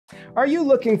Are you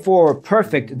looking for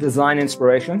perfect design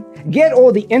inspiration? Get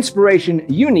all the inspiration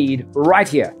you need right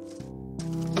here.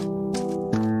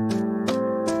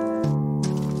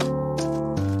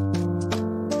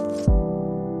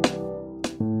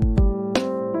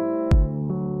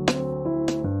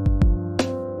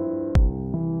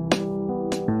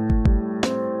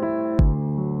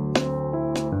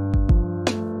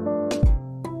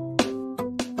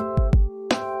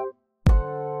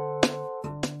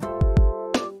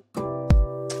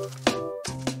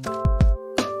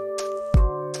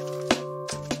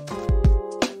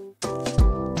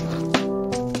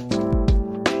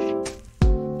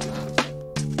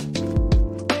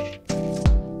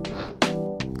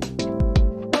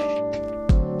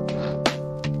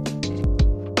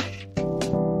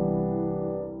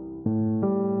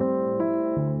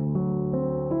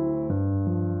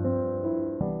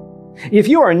 If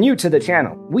you are new to the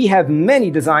channel, we have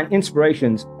many design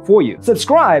inspirations for you.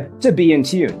 Subscribe to be in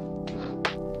tune.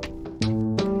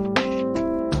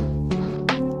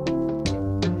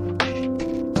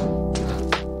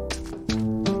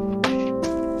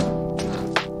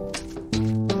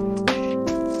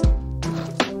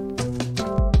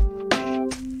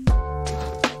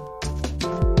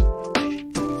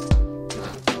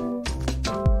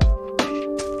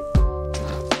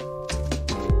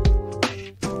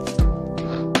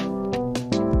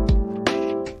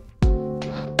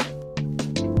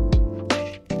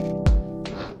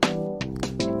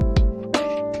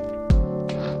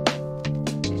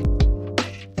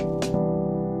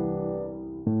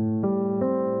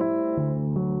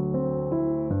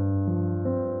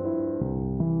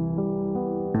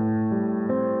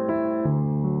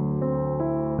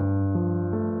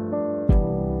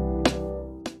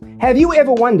 Have you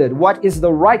ever wondered what is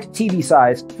the right TV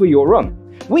size for your room?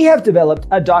 We have developed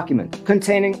a document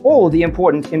containing all the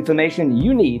important information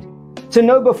you need to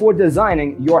know before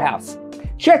designing your house.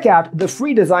 Check out the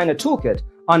free designer toolkit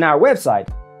on our website,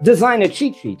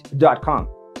 designercheatsheet.com.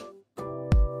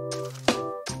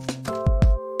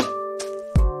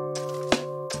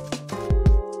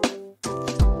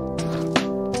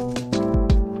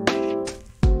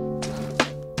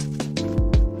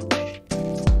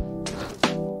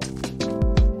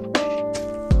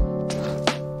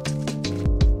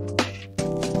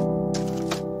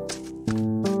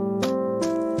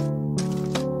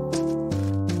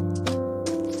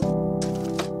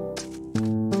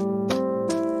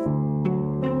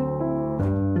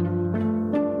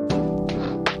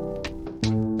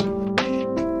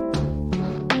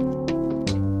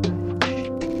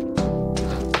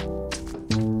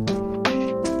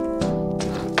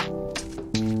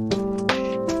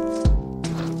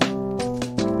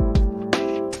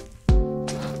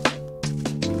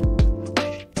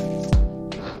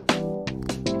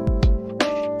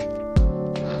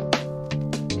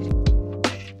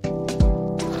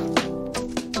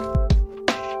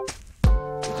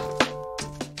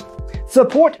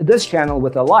 Support this channel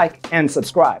with a like and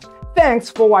subscribe. Thanks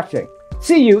for watching.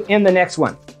 See you in the next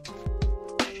one.